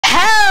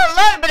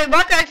everybody,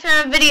 welcome back to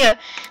another video.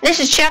 This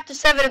is chapter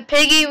 7 of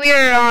Piggy. We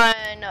are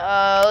on,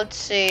 let's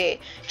see,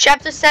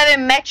 chapter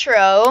 7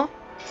 Metro.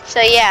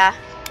 So yeah.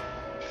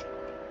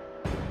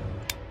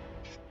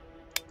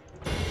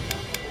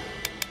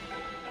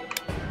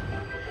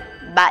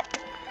 But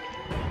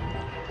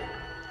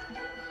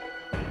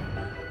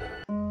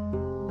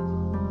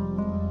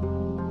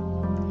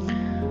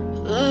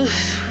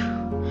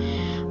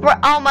we're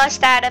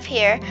almost out of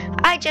here.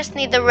 I just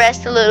need to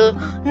rest a little.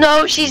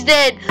 No, she's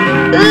dead.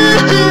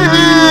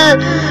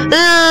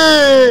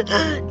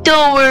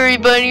 Don't worry,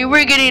 bunny.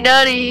 We're getting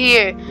out of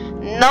here.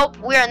 Nope,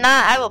 we are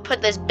not. I will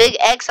put this big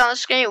X on the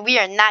screen. We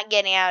are not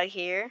getting out of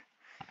here.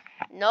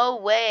 No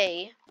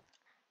way.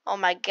 Oh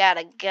my god,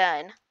 a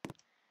gun.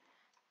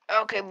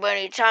 Okay,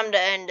 bunny, time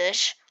to end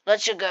this.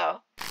 Let's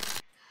go.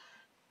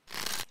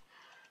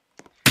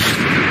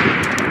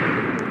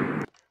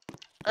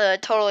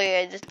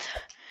 Totally just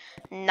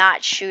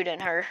not shooting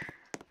her.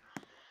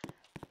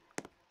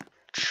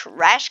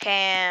 Trash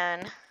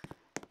can.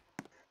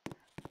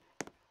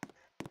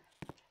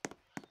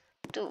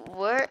 Dude,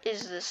 where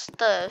is this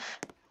stuff?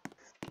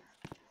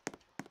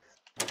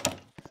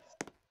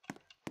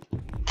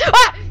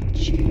 Ah!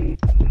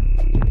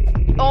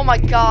 Oh my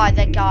god,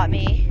 that got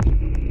me.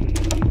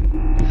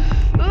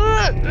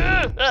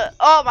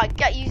 Oh my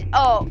god, you.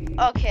 Oh,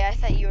 okay, I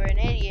thought you were an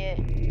idiot.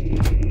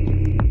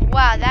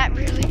 Wow, that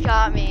really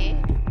got me.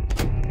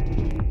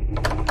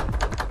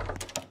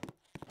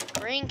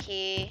 Green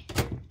key.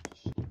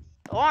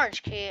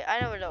 Orange key. I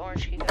know where the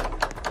orange key goes.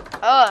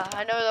 Oh,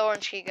 I know where the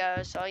orange key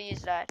goes, so I'll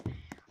use that.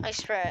 I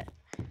spread.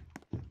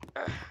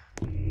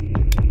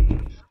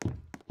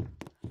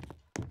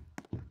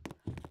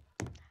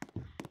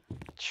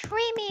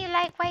 Treat me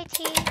like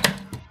whitey.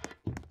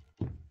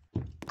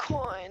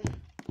 Coin.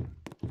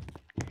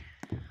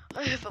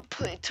 I have a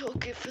play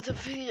token for the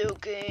video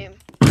game.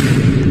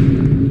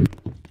 I'm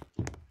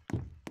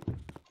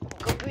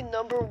gonna be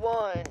number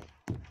 1.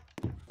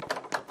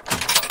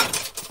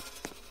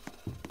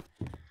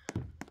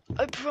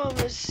 I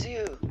promise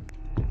you.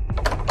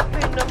 Be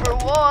number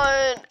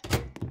 1.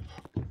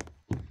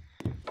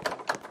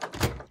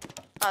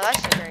 Oh,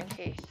 that's the green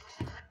key.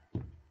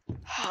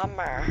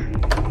 Hammer.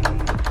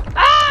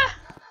 Ah!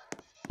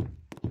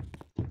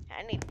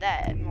 I need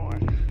that more.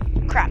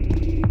 Crap.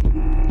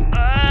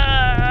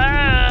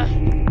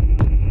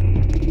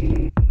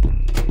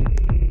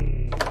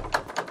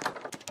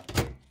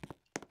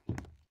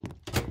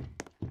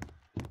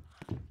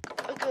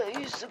 I gotta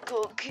use the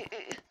gold key.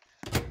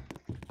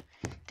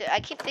 Dude, I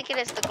keep thinking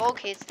it's the gold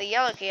key. It's the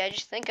yellow key. I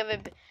just think of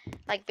it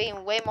like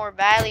being way more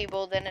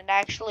valuable than it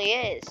actually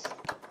is.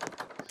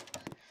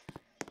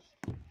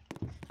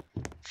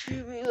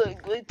 Treat me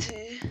like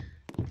whitey.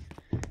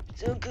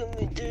 Don't get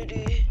me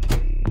dirty.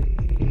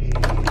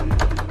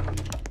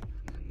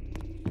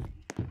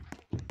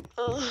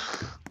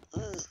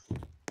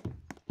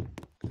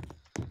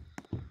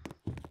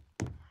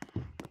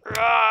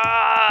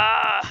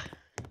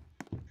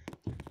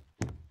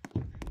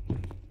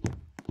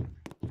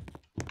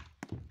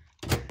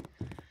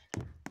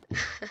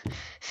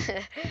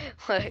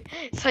 Look,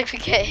 it's like we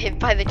get hit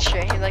by the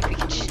train. Like we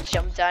can just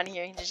jump down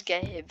here and just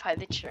get hit by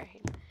the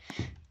train.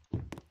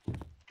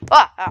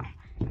 Ah! Ah.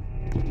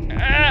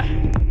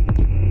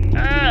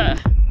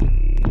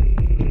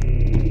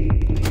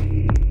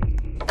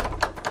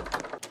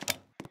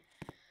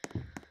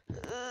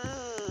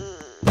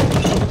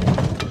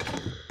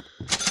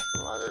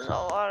 Well, there's a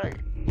lot of.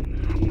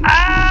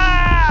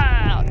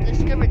 Ah!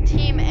 Discover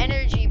team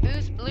energy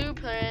boost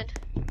blueprint.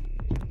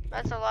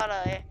 That's a lot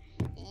of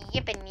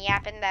yipping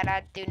yapping that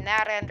I do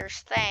not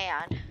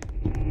understand.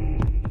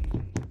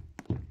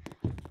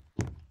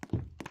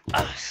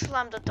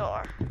 Slam the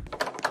door.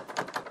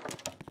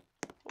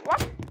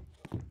 Whoop.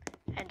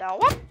 And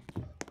whoop.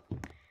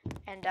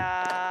 And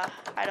I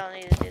don't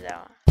need to do that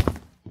one.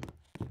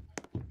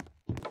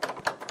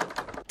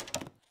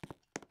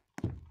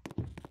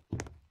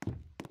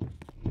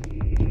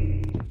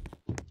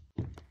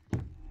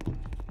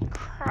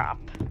 Crap.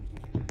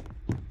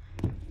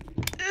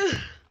 Ugh.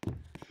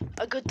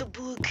 I got the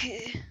blue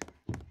key.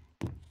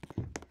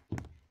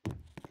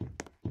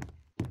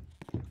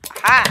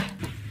 Aha!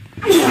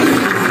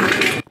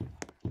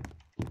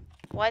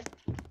 What?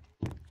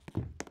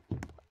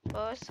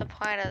 What was the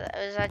point of that?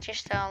 Is that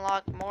just to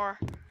unlock more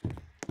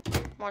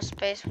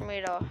space for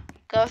me to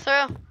go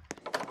through?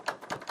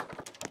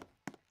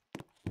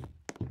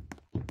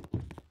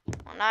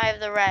 Well, now I have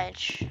the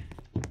wrench.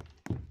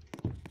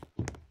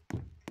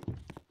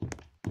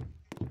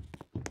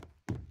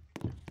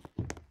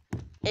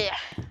 Yeah.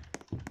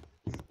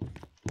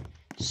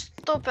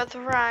 Stupid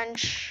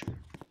wrench.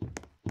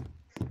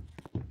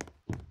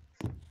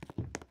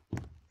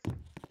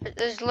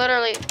 There's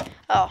literally.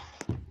 Oh.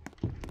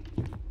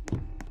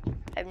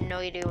 I have no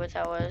idea what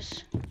that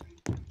was.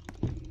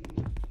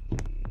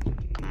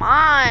 Come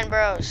on,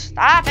 bro.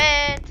 Stop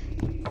it.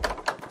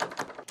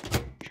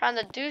 I'm trying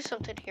to do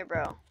something here,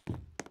 bro.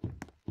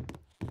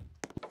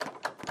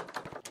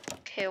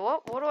 Okay,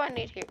 what do I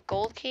need here?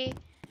 Gold key?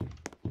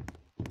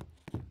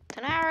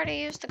 Can I already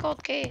use the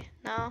gold key?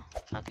 No?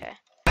 Okay.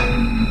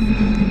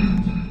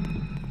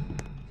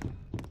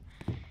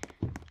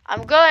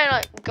 I'm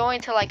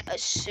going to like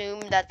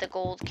assume that the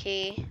gold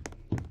key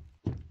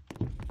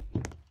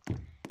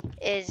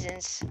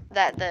is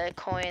that the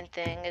coin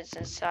thing is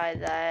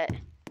inside that.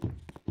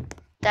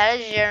 That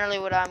is generally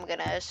what I'm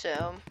gonna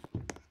assume.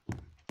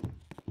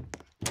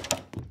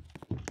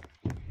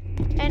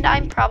 And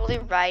I'm probably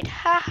right.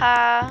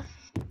 Haha.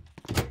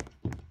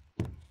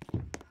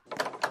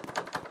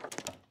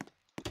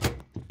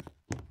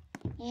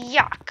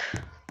 Yuck.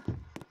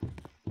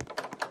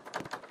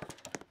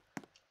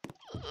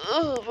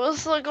 Ugh,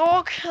 what's the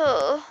gold key?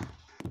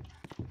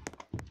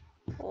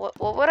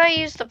 What would I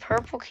use the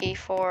purple key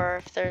for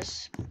if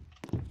there's...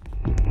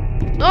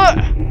 Ugh!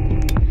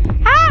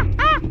 Ha!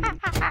 Ha! Ha!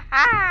 Ha!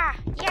 Ha!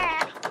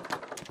 Yeah!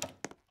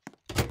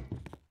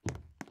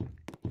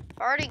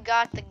 Already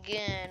got the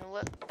gun.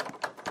 What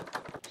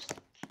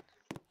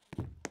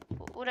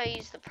would I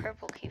use the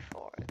purple key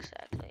for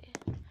exactly?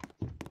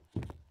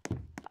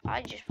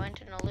 I just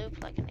went in a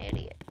loop like an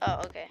idiot.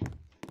 Oh, okay.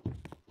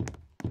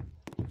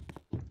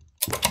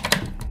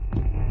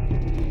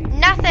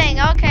 Nothing,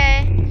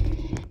 okay.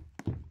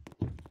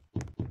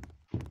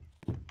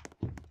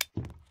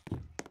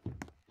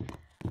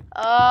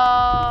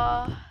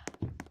 I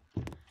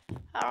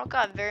don't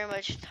got very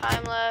much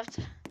time left.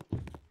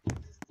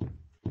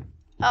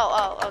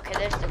 Oh, okay,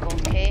 there's the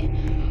gold key.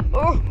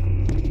 Oh.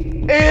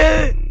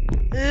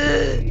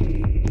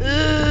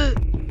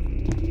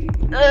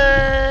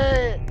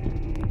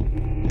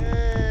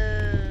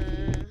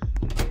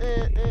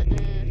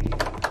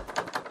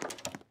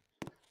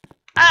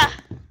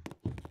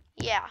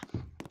 Yeah.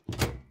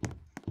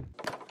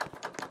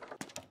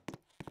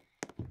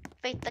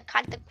 Face the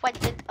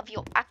consequences of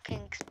your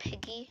actions,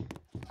 Piggy.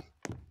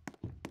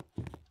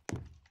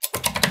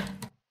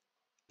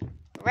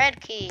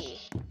 Red key.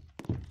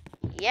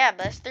 Yeah,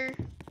 Buster.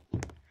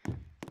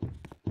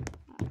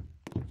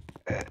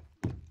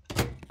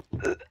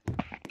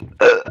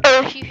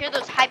 If you hear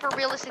those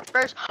hyper-realistic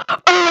bursts, I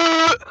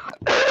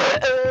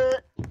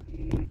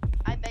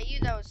bet you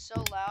that was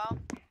so loud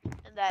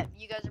and that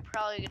you guys are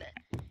probably gonna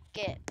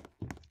get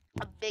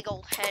a big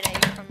old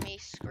headache from me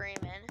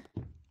screaming.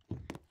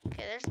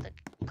 Okay, there's the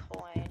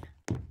coin.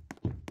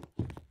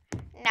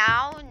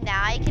 Now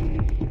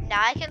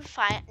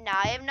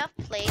I have enough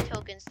play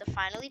tokens to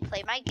finally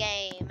play my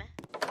game.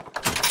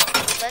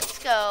 Let's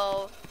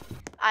go.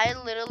 I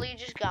literally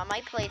just got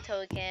my play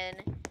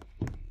token.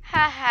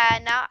 Haha,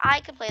 now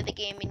I can play the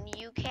game and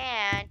you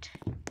can't.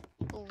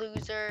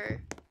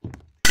 Loser.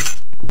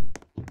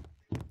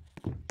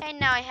 And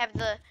now I have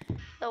the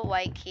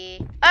white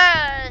key.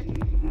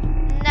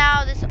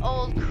 Now this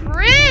old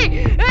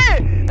creep.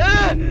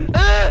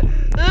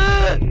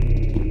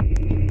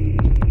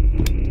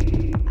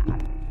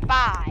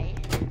 Bye.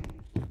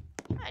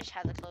 I just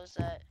had to close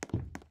that.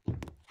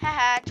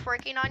 Haha,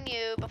 twerking on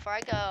you before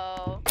I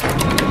go.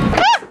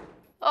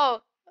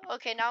 Oh,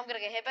 okay, now I'm gonna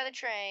get hit by the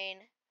train.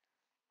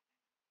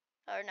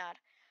 Or not.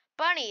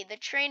 Bunny, the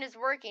train is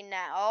working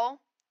now.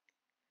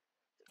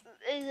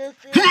 Bunny,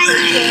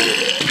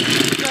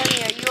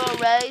 are you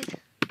alright?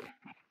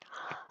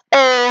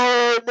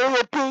 There's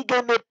a pig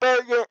in the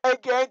bucket. I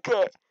drank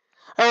it.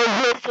 I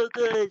feel so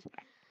good.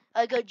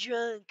 I got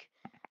drunk.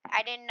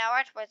 I didn't know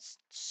it, but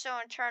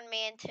someone turned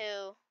me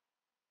into...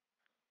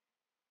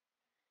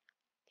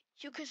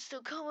 You can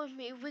still come with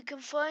me. We can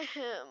find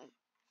him.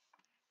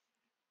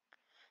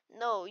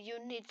 No, you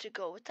need to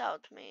go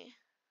without me.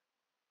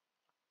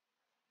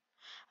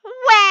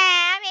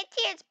 Wham!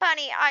 It's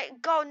Bunny. I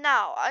go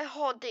now. I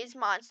hold these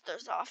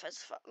monsters off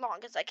as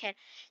long as I can.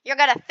 You're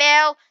gonna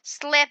fail,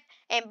 slip,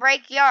 and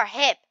break your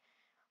hip.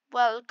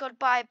 Well,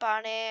 goodbye,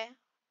 Bunny.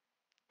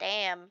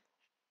 Damn.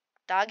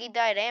 Doggy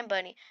died and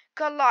Bunny.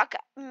 Good luck,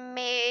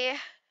 me.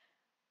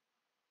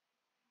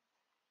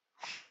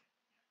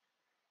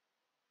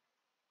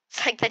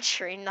 It's like the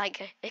train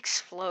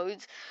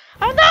explodes.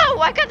 Oh no!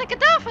 I gotta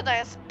get off of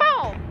this.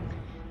 Boom!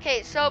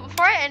 Okay, so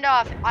before I end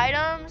off,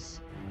 items.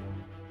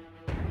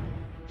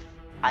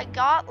 I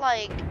got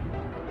I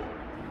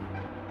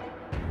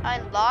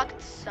unlocked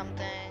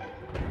something.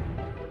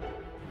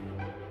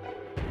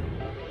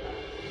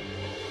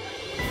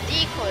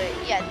 Decoy,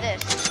 yeah,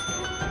 this.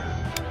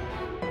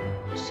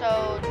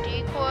 So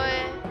decoy,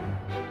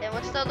 and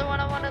what's the other one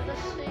I wanted to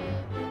see?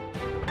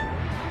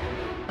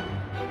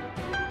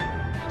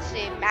 Let's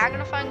see,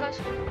 magnifying glass.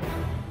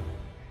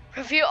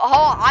 Review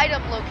all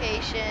item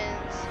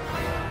locations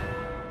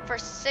for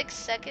 6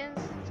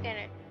 seconds.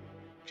 Scanner,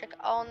 check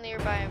all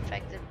nearby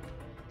infected.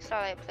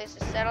 Satellite, place a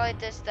satellite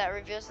disk that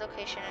reveals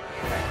location and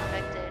nearby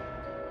infected.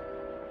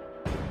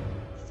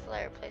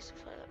 Flare, place a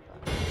flare.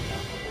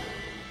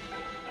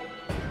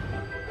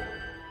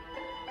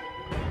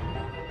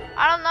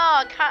 I don't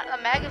know, a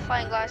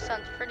magnifying glass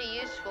sounds pretty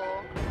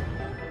useful.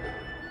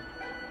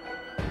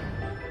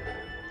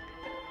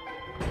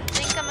 I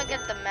think I'm gonna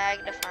get the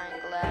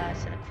magnifying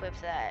glass and equip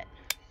that.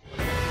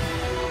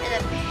 And a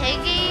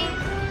Piggy?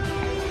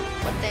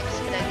 What things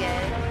could I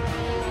get?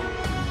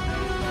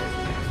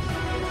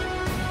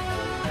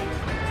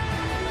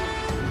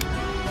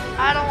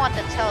 I don't want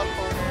the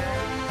teleporter.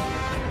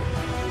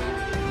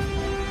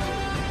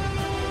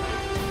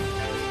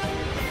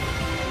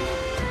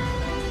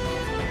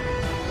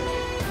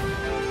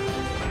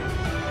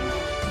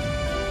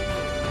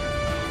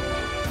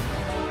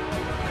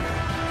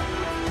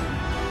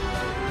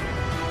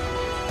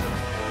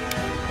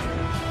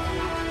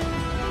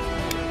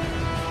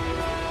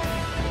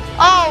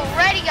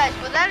 Alrighty guys,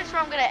 well that is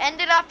where I'm going to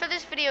end it off for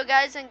this video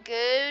guys, and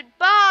goodbye!